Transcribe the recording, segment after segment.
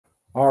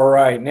All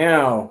right,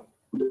 now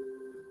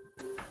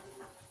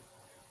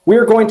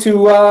we're going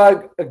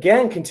to,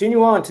 again,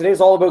 continue on.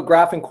 Today's all about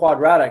graphing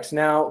quadratics.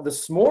 Now,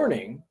 this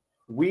morning,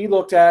 we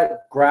looked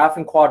at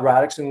graphing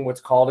quadratics in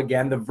what's called,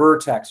 again, the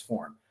vertex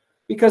form.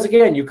 Because,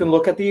 again, you can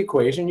look at the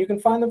equation, you can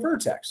find the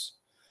vertex.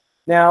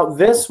 Now,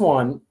 this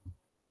one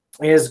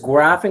is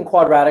graphing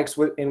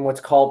quadratics in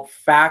what's called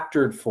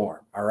factored form,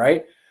 all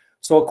right?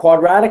 So a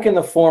quadratic in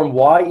the form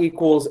y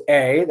equals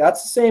a,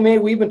 that's the same a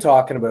we've been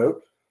talking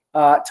about,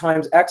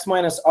 times x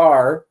minus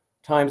r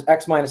times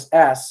x minus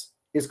s,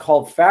 is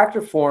called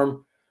factor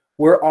form,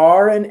 where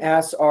r and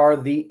s are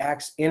the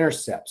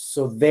x-intercepts.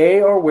 So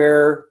they are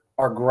where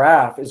our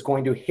graph is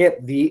going to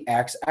hit the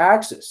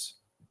x-axis.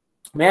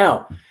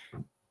 Now,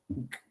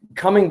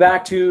 coming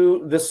back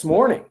to this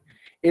morning,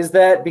 is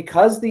that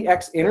because the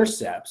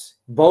x-intercepts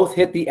both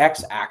hit the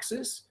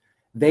x-axis,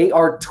 they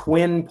are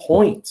twin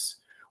points,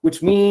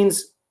 which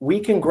means we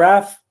can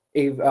graph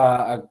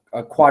a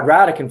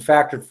quadratic in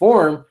factored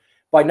form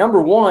by,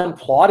 number one,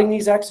 plotting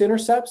these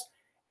x-intercepts,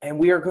 and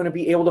we are going to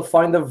be able to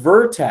find the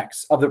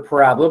vertex of the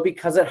parabola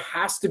because it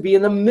has to be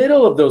in the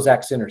middle of those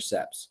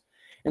x-intercepts.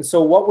 And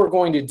so what we're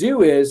going to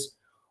do is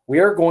we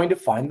are going to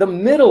find the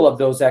middle of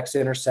those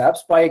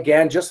x-intercepts by,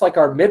 again, just like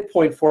our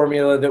midpoint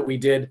formula that we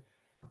did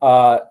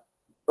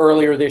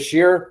earlier this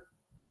year,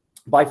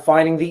 by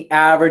finding the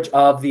average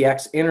of the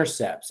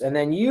x-intercepts and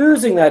then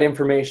using that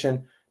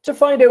information to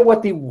find out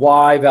what the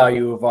y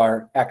value of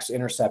our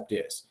x-intercept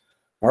is.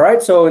 All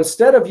right, so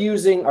instead of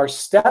using our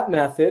step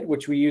method,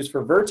 which we use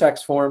for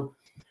vertex form,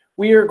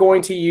 we are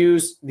going to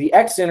use the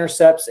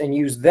x-intercepts and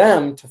use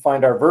them to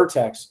find our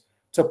vertex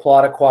to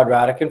plot a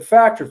quadratic in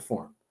factored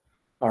form.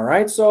 All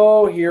right,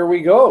 so here we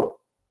go.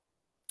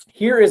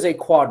 Here is a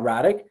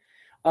quadratic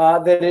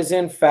that is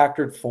in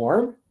factored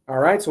form. All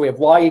right, so we have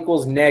y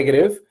equals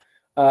negative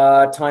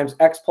times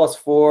x plus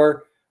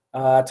 4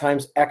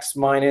 times x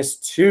minus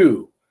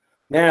 2.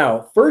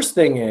 Now, first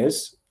thing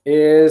is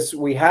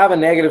we have a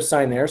negative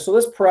sign there. So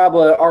this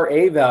parabola, our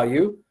a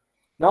value,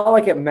 not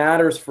like it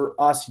matters for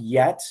us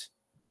yet,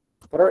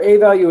 but our a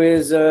value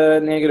is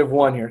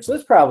 -1 here. So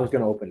this parabola is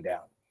going to open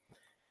down.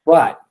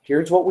 But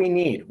here's what we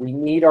need. We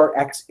need our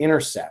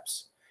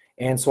x-intercepts.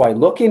 And so I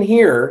look in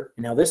here.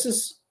 Now, this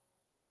is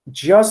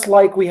just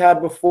like we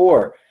had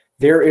before.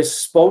 There is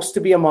supposed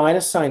to be a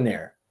minus sign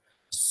there.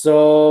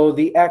 So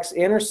the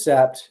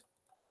x-intercept,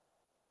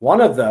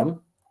 one of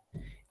them,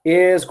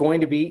 is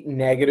going to be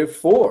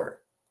 -4.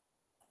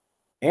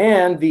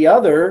 And the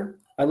other,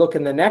 I look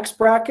in the next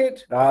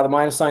bracket, the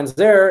minus sign's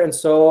there, and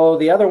so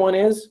the other one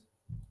is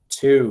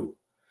 2.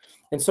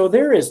 And so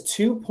there is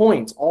 2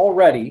 points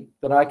already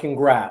that I can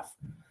graph.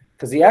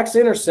 Because the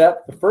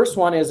x-intercept, the first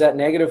one is at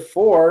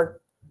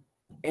 -4.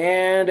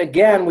 And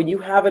again, when you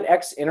have an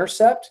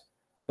x-intercept,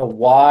 the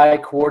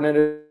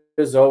y-coordinate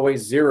is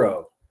always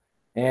 0.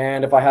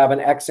 And if I have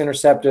an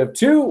x-intercept of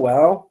 2,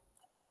 well,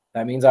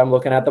 that means I'm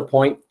looking at the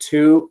point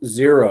 2,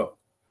 0.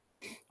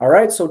 All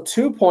right, so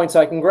 2 points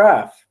I can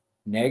graph.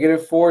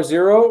 -4,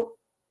 0.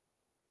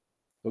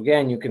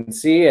 Again, you can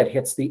see it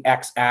hits the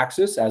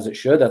x-axis as it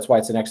should. That's why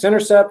it's an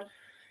x-intercept.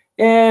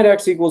 And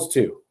x equals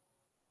 2.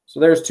 So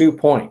there's 2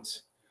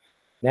 points.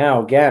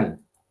 Now,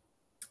 again,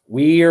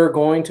 we are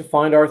going to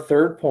find our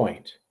third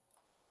point,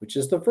 which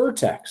is the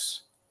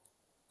vertex.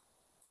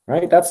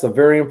 Right? That's the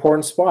very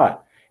important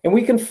spot. And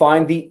we can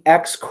find the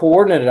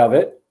x-coordinate of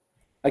it,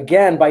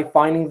 again, by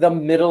finding the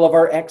middle of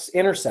our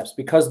x-intercepts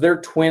because they're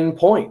twin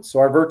points. So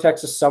our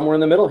vertex is somewhere in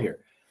the middle here.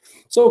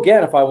 So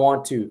again, if I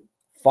want to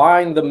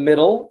find the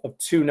middle of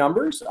 2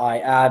 numbers, I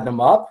add them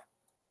up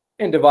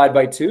and divide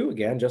by 2,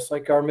 again, just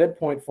like our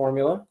midpoint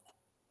formula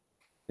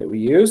that we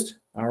used.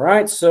 All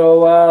right, so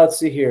let's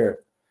see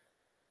here.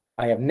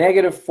 I have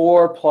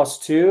 -4 plus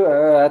 2,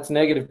 that's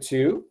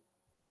 -2.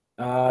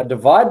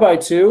 Divide by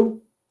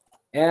 2,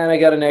 and I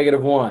got a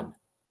 -1.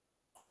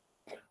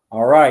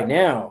 All right,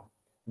 now,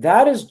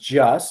 that is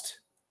just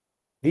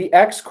the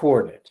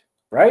x-coordinate,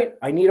 right?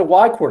 I need a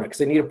y-coordinate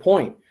because I need a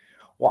point.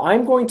 Well,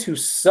 I'm going to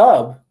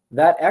sub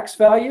that x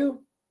value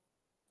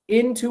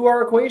into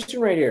our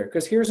equation right here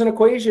because here's an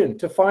equation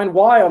to find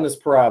y on this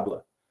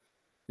parabola.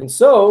 And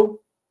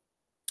so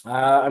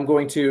I'm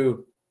going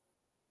to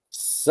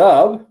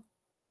sub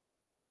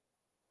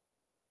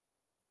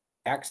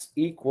x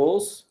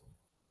equals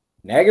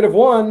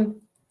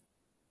 -1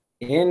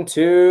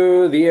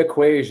 into the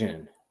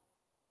equation.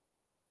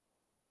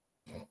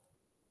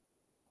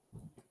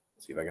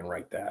 See if I can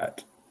write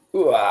that.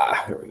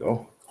 There we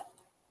go.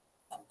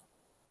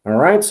 All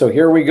right, so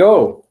here we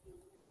go.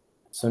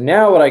 So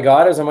now what I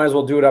got is I might as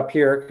well do it up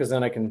here because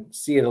then I can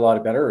see it a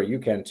lot better, or you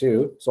can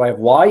too. So I have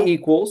y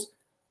equals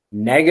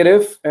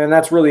negative, and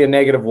that's really a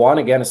 -1,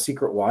 again, a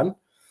secret one.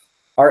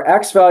 Our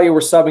x value we're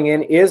subbing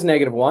in is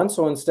 -1,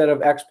 so instead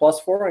of x plus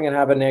 4, I'm going to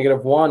have a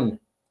 -1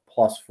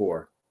 plus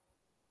 4.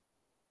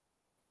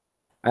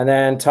 And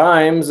then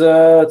times,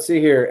 let's see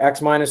here,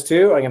 x minus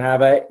 2, I'm going to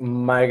have a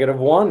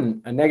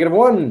 -1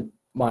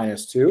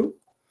 minus 2.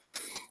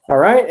 All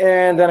right,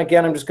 and then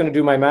again, I'm just going to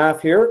do my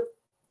math here.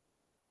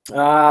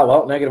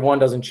 Well, -1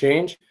 doesn't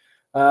change.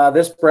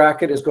 This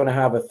bracket is going to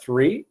have a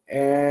 3,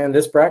 and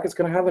this bracket's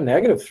going to have a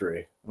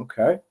 -3.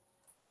 Okay.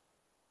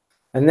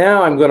 And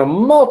now I'm going to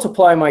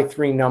multiply my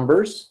three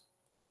numbers.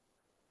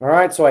 All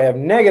right, so I have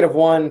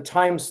 -1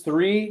 times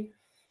 3.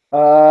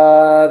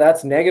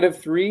 That's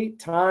 -3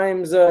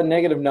 times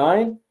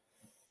 -9.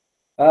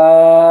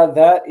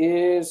 That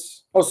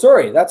is, oh,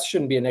 sorry, that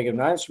shouldn't be a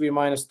 -9. It should be a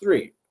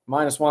 -3.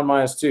 -1,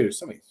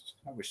 -2.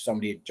 I wish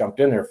somebody had jumped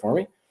in there for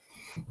me.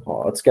 Oh,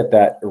 let's get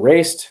that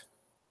erased.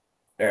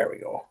 There we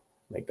go.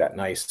 Make that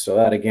nice. So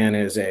that again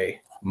is a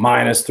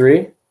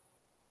 -3.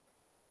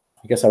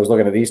 I guess I was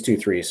looking at these two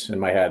threes in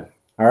my head.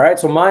 All right,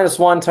 so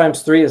 -1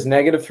 times 3 is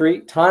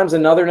 -3 times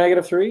another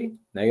 -3.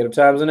 Negative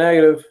times a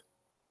negative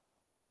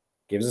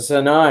gives us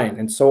a 9.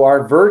 And so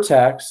our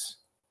vertex,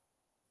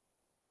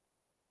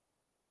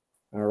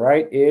 all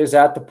right, is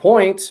at the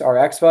point. Our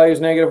x value is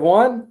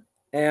 -1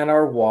 and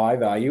our y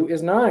value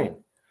is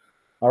 9.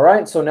 All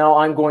right, so now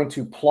I'm going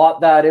to plot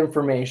that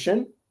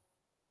information.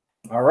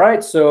 All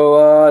right, so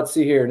let's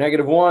see here.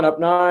 -1 up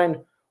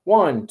 9.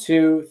 1,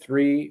 2,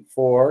 3,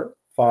 4,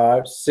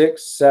 5,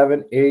 6,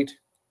 7, 8,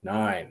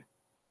 9.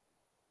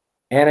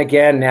 And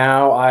again,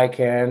 now I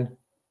can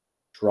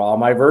draw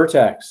my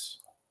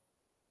vertex.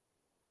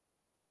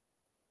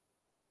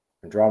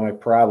 Draw my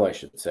parabola, I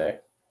should say.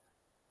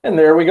 And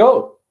there we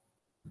go.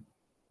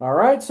 All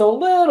right, so a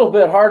little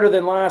bit harder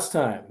than last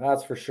time,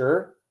 that's for sure.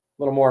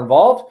 A little more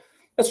involved.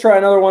 Let's try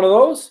another one of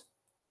those.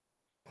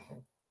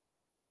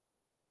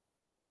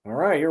 All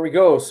right, here we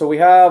go. So we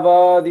have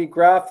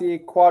the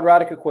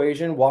quadratic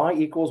equation, y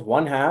equals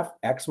 1/2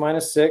 x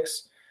minus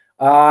 6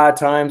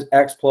 times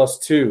x plus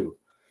 2.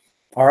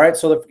 All right,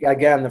 so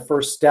again, the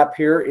first step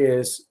here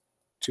is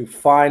to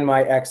find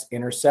my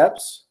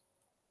x-intercepts.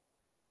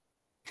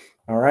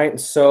 All right,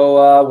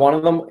 so one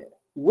of them,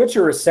 what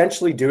you're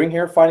essentially doing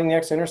here, finding the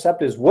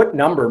x-intercept, is what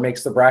number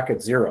makes the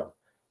bracket 0,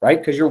 right?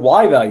 Because your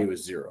y value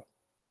is 0.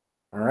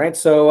 All right,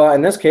 so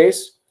in this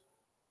case,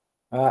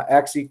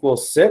 x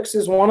equals 6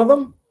 is one of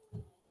them.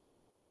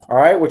 All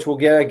right, which will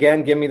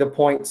give me the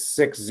point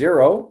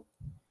 60.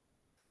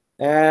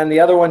 And the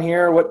other one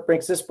here, what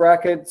makes this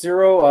bracket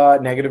 0?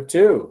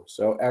 -2.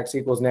 So x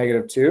equals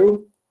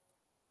 -2.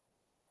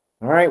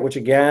 All right, which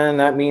again,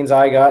 that means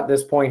I got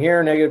this point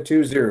here,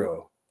 -2,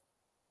 0.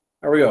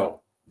 There we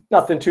go.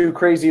 Nothing too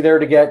crazy there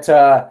to get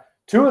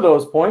 2 of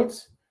those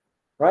points,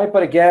 right?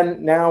 But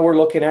again, now we're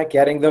looking at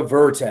getting the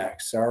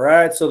vertex. All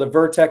right, so the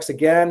vertex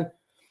again,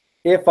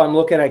 if I'm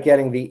looking at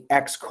getting the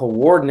x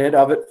coordinate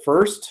of it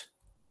first.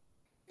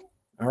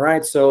 All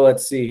right, so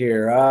let's see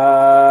here.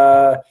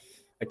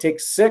 I take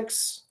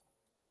 6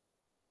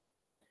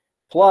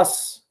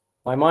 plus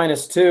my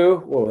 -2.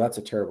 Whoa, that's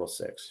a terrible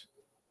 6.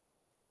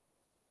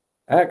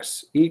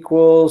 X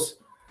equals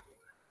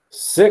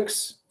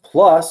 6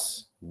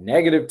 plus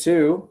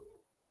 -2.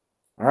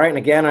 All right, and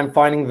again, I'm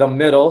finding the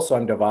middle, so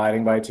I'm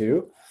dividing by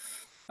 2.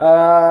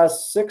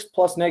 6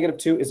 plus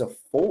 -2 is a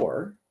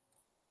 4.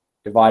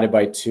 Divided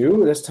by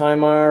 2. This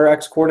time our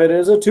x coordinate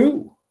is a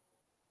 2.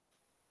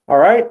 All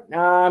right,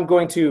 I'm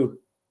going to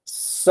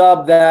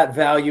sub that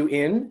value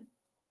in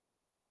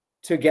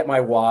to get my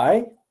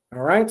y.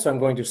 All right, so I'm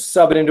going to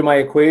sub it into my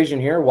equation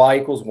here. Y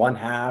equals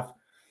 1/2.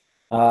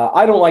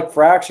 I don't like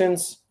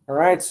fractions. All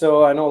right,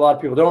 so I know a lot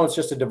of people don't. It's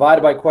just a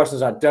divided by question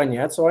is not done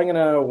yet. So I'm going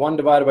to 1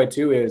 divided by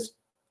 2 is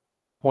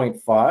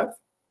 0.5.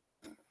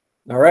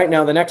 All right,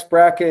 now the next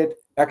bracket,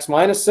 x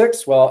minus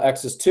 6. Well,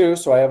 x is 2,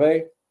 so I have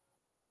a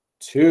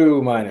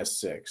 2 minus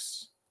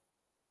 6.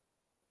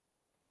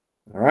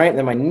 All right,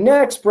 then my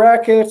next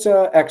bracket,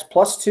 x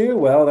plus 2.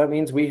 Well, that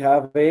means we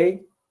have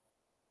a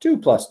 2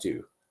 plus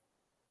 2.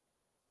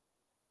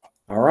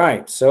 All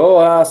right,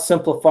 so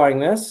simplifying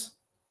this,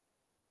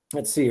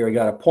 let's see here. We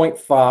got a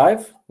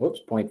 0.5.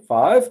 Whoops,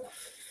 0.5.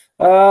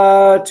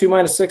 2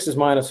 minus 6 is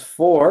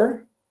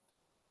 -4.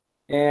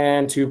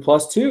 And 2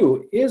 plus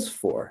 2 is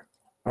 4.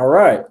 All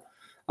right.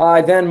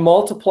 I then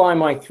multiply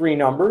my three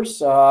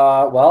numbers.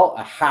 Well,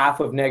 a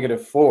half of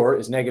 -4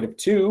 is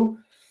 -2.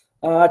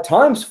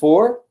 Times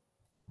 4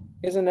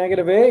 is a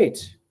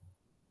 -8.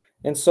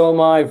 And so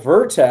my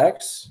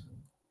vertex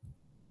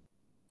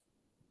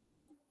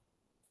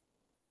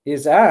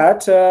is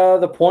at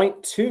the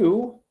point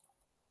 2,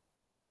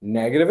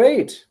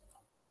 -8.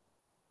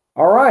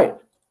 All right.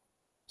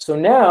 So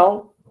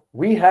now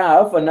we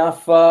have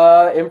enough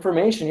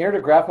information here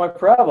to graph my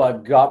parabola.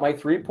 I've got my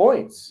 3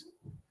 points.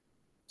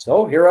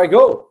 So here I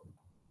go.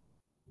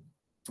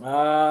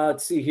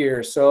 Let's see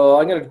here. So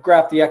I'm going to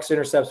graph the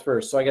x-intercepts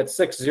first. So I get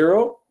 6,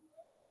 0.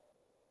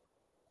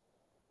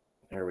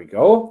 There we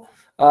go.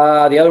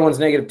 The other one's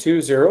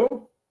 -2,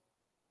 0.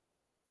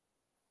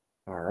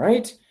 All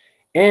right.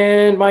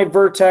 And my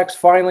vertex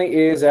finally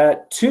is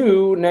at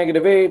 2,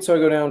 -8. So I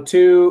go down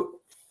 2,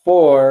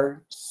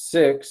 4,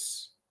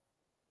 6,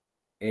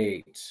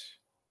 8.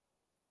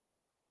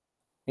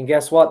 And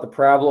guess what? The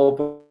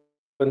parabola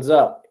opens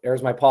up.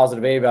 There's my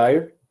positive a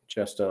value.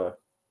 Just a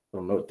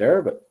little note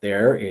there, but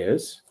there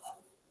is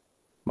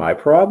my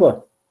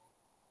parabola.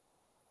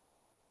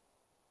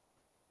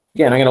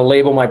 Again, I'm going to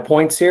label my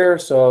points here.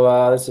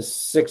 So this is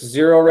 6,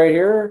 0 right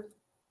here.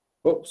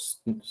 Oops,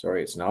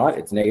 sorry, it's not.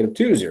 It's negative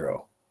 2,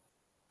 0.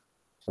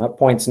 So that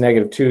point's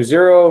negative 2,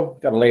 0.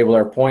 Got to label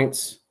our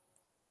points.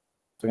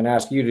 So I'm going to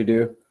ask you to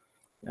do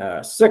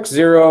 6,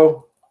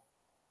 0.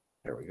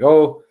 There we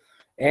go.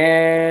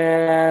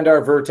 And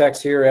our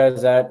vertex here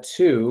is at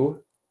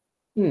 2,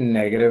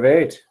 negative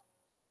 8.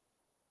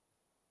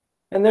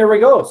 And there we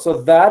go.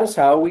 So that is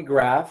how we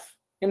graph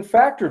in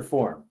factored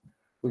form.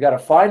 We got to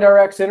find our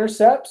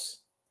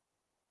x-intercepts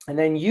and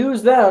then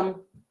use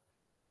them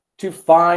to find